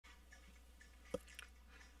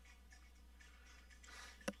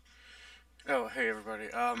Hey everybody.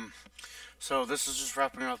 So this is just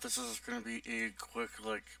wrapping up. This is going to be a quick,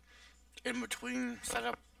 in between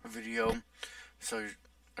setup video. So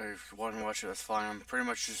if you want to watch it, that's fine. I'm pretty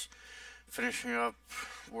much just finishing up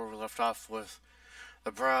where we left off with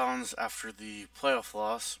the Browns after the playoff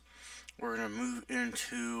loss. We're going to move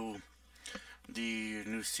into the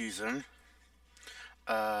new season.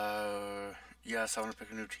 Yes, I want to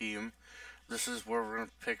pick a new team. This is where we're going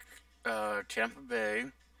to pick Tampa Bay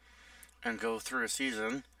and go through a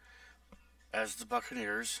season as the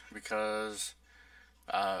Buccaneers because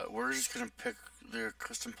we're just gonna pick their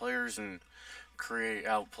custom players and create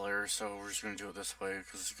out players. So we're just gonna do it this way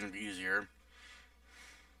because it's gonna be easier.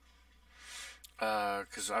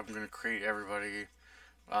 Because I'm gonna create everybody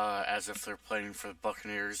as if they're playing for the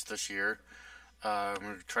Buccaneers this year. I'm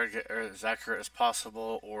gonna try to get as accurate as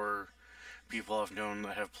possible, or people I've known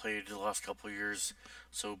that have played the last couple of years.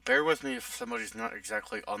 So bear with me if somebody's not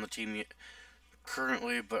exactly on the team yet,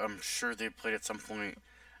 currently, but I'm sure they played at some point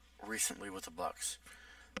recently with the Bucs.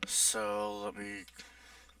 So let me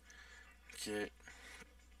get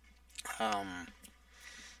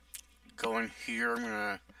going here. I'm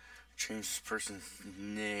gonna change this person's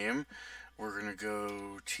name. We're gonna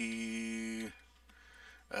go T.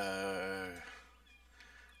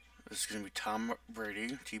 This is gonna be Tom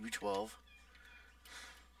Brady, TB12.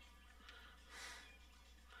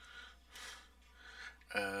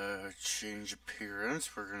 Change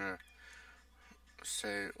appearance. We're gonna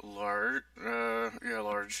say large. Yeah,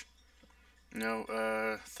 large.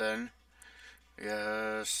 No, thin.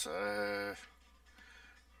 Yes,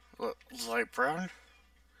 light brown.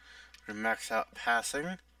 We're gonna max out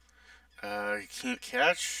passing. He can't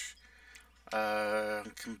catch.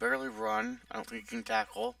 Can barely run. I don't think he can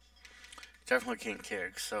tackle. Definitely can't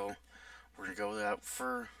kick, so we're gonna go with that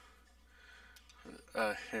for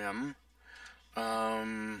him.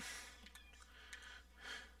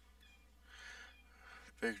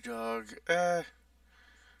 Big dog.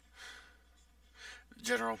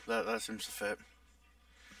 General. That seems to fit.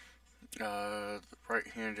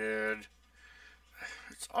 Right-handed.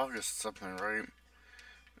 It's August something, right?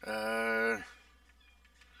 Well,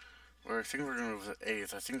 I think we're gonna go with the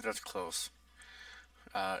 8th. I think that's close.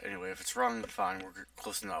 Anyway, if it's wrong, fine. We're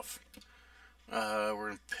close enough. We're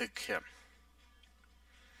gonna pick him.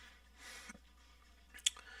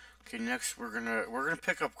 Okay, next we're gonna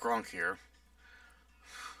pick up Gronk here.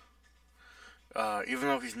 Even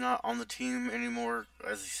though he's not on the team anymore,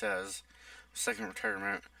 as he says, second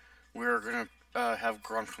retirement, we're gonna have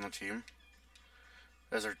Gronk on the team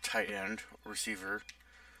as our tight end receiver.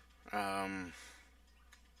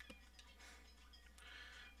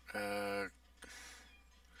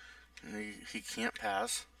 He can't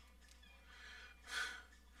pass.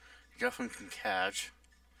 He definitely can catch.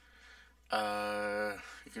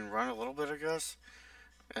 He can run a little bit, I guess.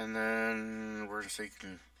 And then we're gonna say he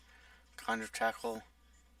can kind of tackle,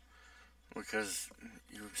 because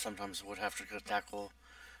you sometimes would have to get tackle,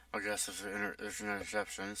 I guess, if there's an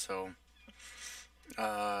interception. So,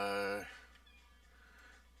 I'm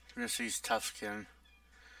gonna say he's tough skin.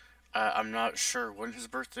 I'm not sure when his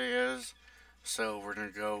birthday is, so we're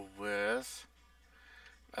gonna go with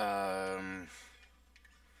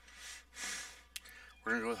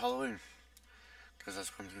Halloween, because that's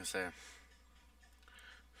what I'm gonna say.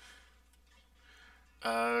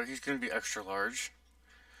 He's gonna be extra large.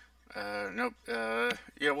 Nope.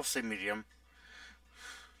 Yeah, we'll say medium.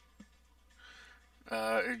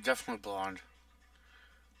 Definitely blonde.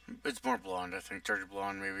 It's more blonde, I think. Dirty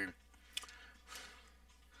blonde, maybe.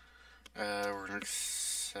 We're gonna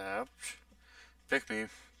accept. Pick me.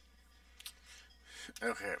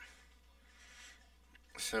 Okay.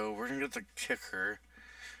 So we're gonna get the kicker.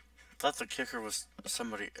 Thought the kicker was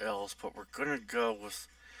somebody else, but we're gonna go with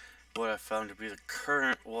what I found to be the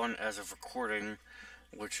current one as of recording,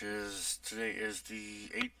 which is today is the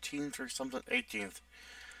 18th or something. 18th.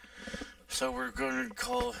 So we're going to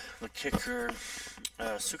call the kicker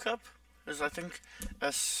Sukup, is I think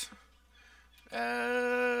Sucup.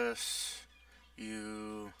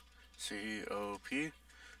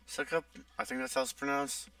 Sukup. I think that's how it's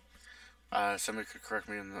pronounced. Somebody could correct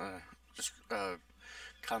me in the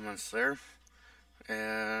comments there.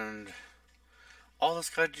 And all this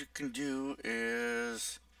guy can do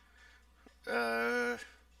is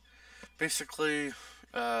basically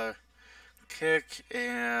kick,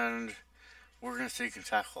 and we're gonna say he can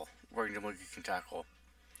tackle. We're gonna make he can tackle,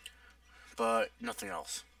 but nothing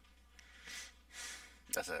else.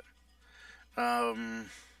 That's it. I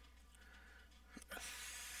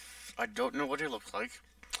don't know what he looks like.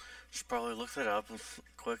 Should probably look that up with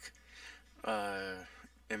quick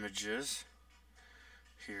images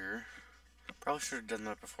here. Probably should have done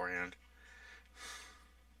that beforehand.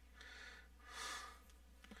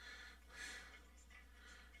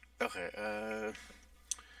 Okay,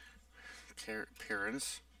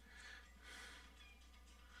 appearance.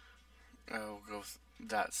 We'll go with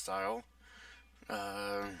that style.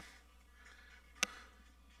 Uh,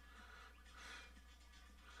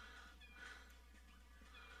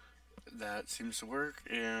 that seems to work,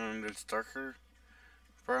 and it's darker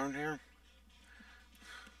brown here.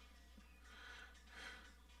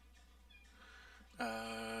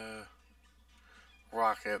 Uh,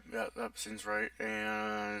 Rocket, that seems right.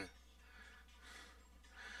 And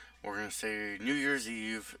we're gonna say New Year's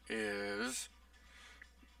Eve is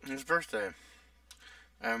his birthday,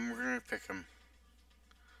 and we're gonna pick him.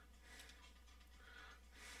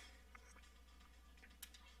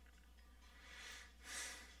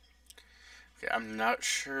 Okay, I'm not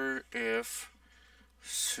sure if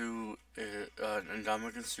Ndamukong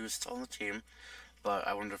Suh is still on the team, but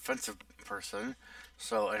I want a defensive person.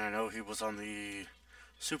 So, and I know he was on the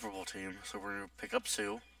Super Bowl team, so we're gonna pick up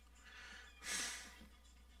Suh.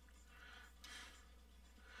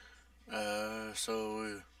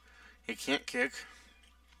 So he can't kick.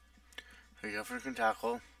 He definitely can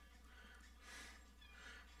tackle.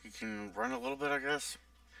 He can run a little bit, I guess.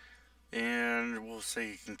 And we'll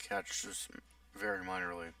say he can catch just very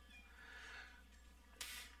minorly.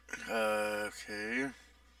 Okay.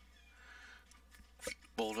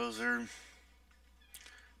 Bulldozer.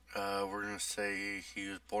 We're gonna say he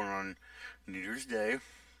was born on New Year's Day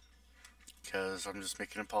because I'm just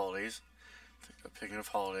making up holidays, picking up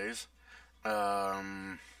holidays.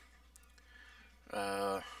 Um,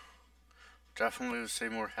 uh, Definitely would say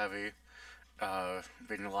more heavy,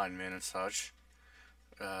 being a lineman and such.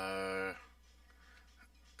 Uh,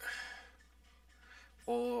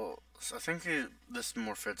 well, so I think this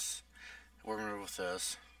more fits. We're gonna go with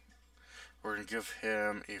this. We're gonna give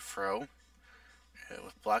him a fro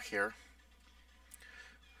with black hair.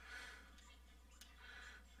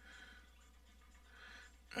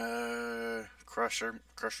 Crusher.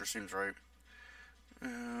 Crusher seems right.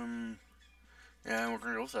 Um, yeah, we're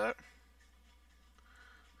gonna go with that.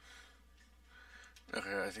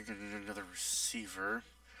 Okay, I think I need another receiver.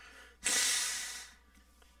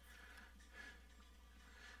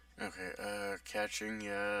 Okay, catching,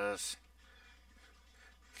 yes.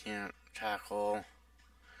 Can't tackle.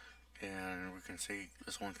 And we can see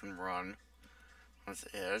this one can run. That's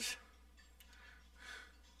it.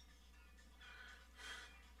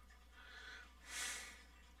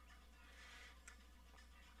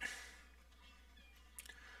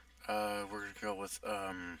 We're gonna go with,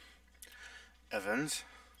 Evans.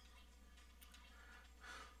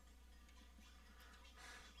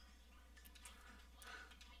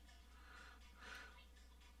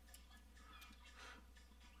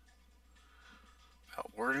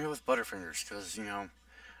 We're gonna go with Butterfingers, because,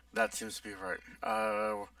 that seems to be right.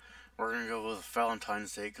 We're gonna go with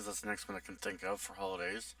Valentine's Day, because that's the next one I can think of for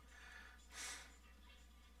holidays.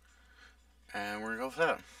 And we're gonna go with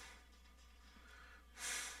that.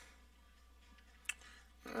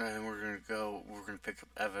 And we're gonna pick up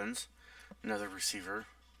Evans, another receiver.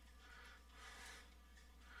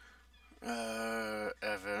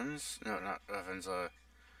 Evans. No, not Evans.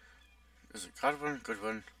 Is it Godwin?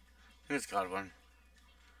 Goodwin. I think it's Godwin.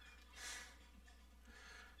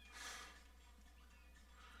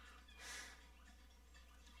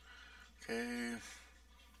 Okay.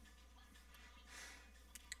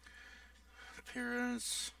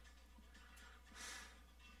 Appearance.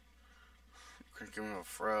 We're gonna give him a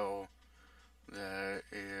fro that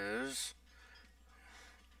is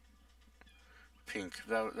pink.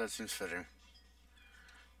 That seems fitting.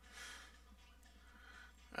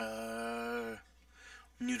 Uh,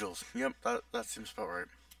 Noodles. Yep, that seems about right.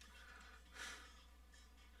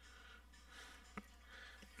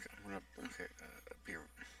 Okay, beer.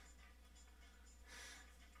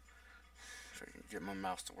 If I can get my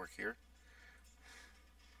mouse to work here.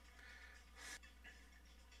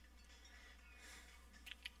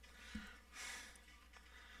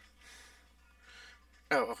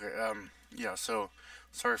 Oh, okay. Yeah. So,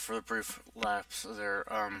 sorry for the brief lapse there.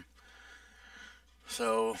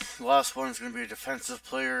 So the last one is gonna be a defensive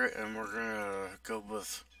player, and we're gonna go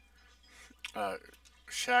with uh,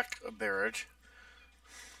 Shaq Barrett.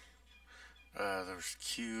 There's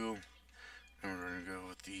Q, and we're gonna go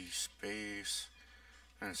with the space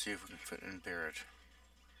and see if we can fit in Barrett.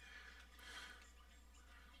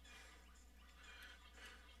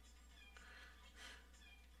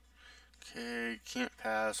 Okay, can't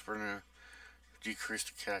pass. We're gonna decrease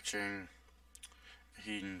the catching.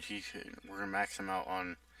 We're gonna max him out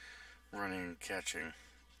on running and catching.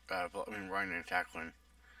 running and tackling.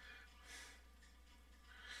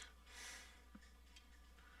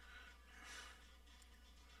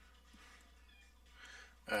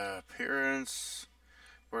 Appearance,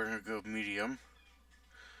 we're gonna go medium.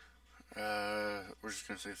 We're just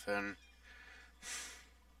gonna say thin.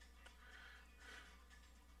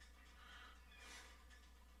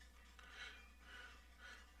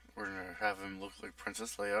 We're gonna have him look like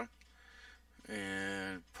Princess Leia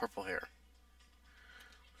and purple hair.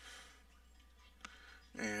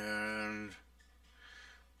 And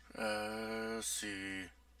let's see.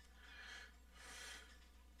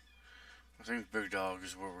 I think Big Dog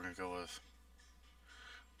is what we're gonna go with.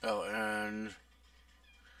 Oh, and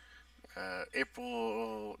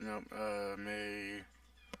May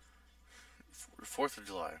 4th of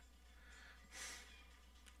July.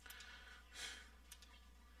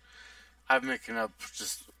 I'm making up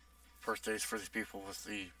just birthdays for these people with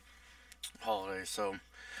the holidays, so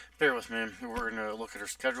bear with me. We're gonna look at our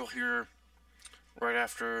schedule here right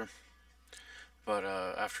after, but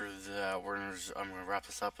after that, I'm gonna wrap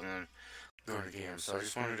this up and then go into games. So I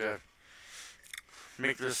just wanted to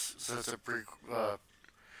make this so it's a brief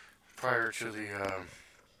prior to the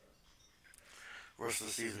rest of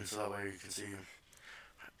the season, so that way you can see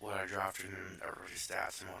what I drafted and everybody's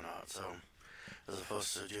stats and whatnot. So as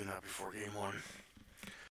opposed to doing that before game one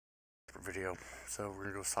video. So we're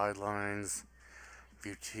gonna go sidelines,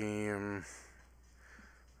 view team,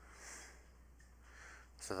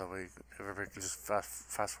 so that way everybody can just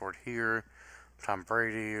fast forward here. Tom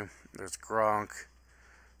Brady, there's Gronk,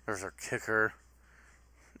 there's our kicker,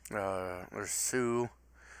 there's Sue,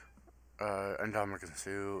 and Dominican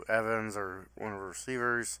Sue, Evans are one of our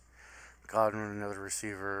receivers, Godwin another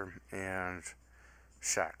receiver, and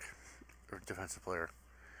Shaq, our defensive player.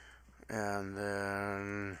 And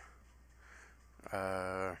then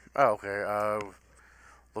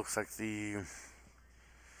looks like who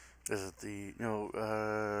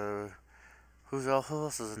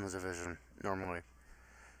else is in the division normally?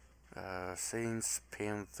 Saints,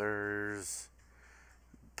 Panthers,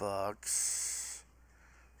 Bucs.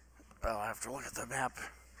 Oh, I have to look at the map.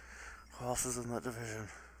 Who else is in that division?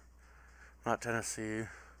 Not Tennessee.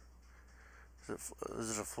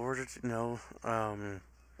 Is it a Florida? No. Oh,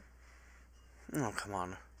 come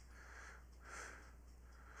on.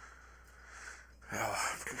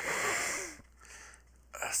 Oh.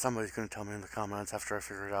 Somebody's gonna tell me in the comments after I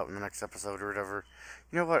figure it out in the next episode or whatever.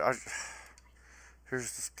 You know what?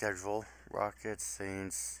 Here's the schedule. Rockets,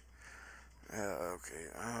 Saints. Okay.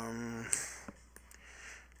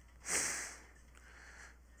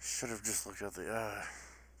 Should have just looked at the.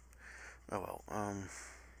 Oh well.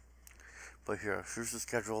 But here's the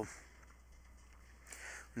schedule.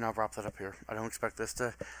 And I'll wrap that up here. I don't expect this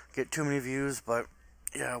to get too many views, but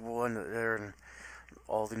yeah, we'll end it there, and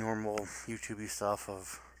all the normal YouTube-y stuff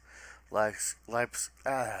of like,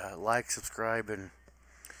 subscribe, and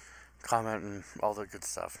comment, and all the good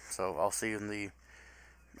stuff. So I'll see you in the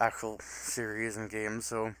actual series and games.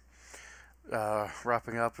 So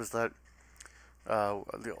wrapping up is that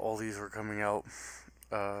all these are coming out.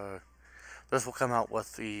 This will come out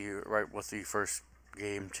with the first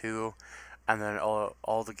game too, and then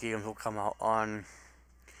all the games will come out on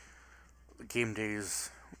game days.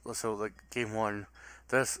 So like game one,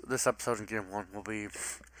 this episode in game one will be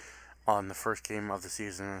on the first game of the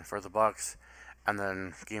season for the Bucs, and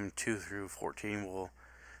then game 2 through 14 will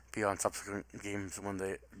be on subsequent games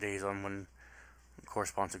when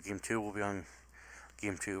corresponds to game 2 will be on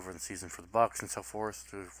game 2 for the season for the Bucs, and so forth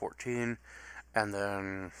through 14. And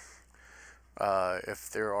then if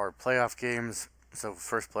there are playoff games, so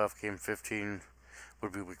first playoff game 15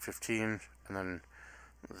 would be week 15, and then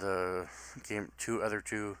the other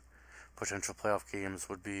two potential playoff games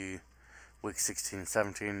would be week 16 and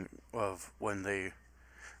 17 of when the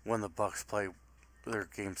Bucs play their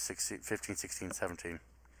games 15, 16, 17,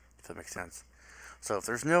 if that makes sense. So if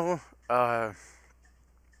there's no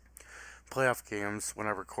playoff games when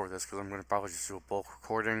I record this, because I'm going to probably just do a bulk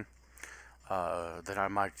recording, then I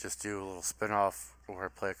might just do a little spin-off where I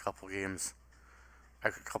play a couple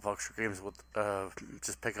extra games with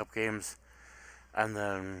just pick up games, and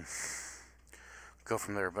then go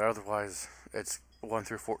from there. But otherwise, it's 1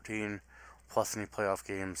 through 14 plus any playoff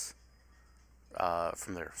games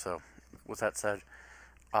from there. So with that said,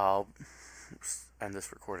 I'll end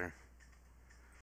this recording.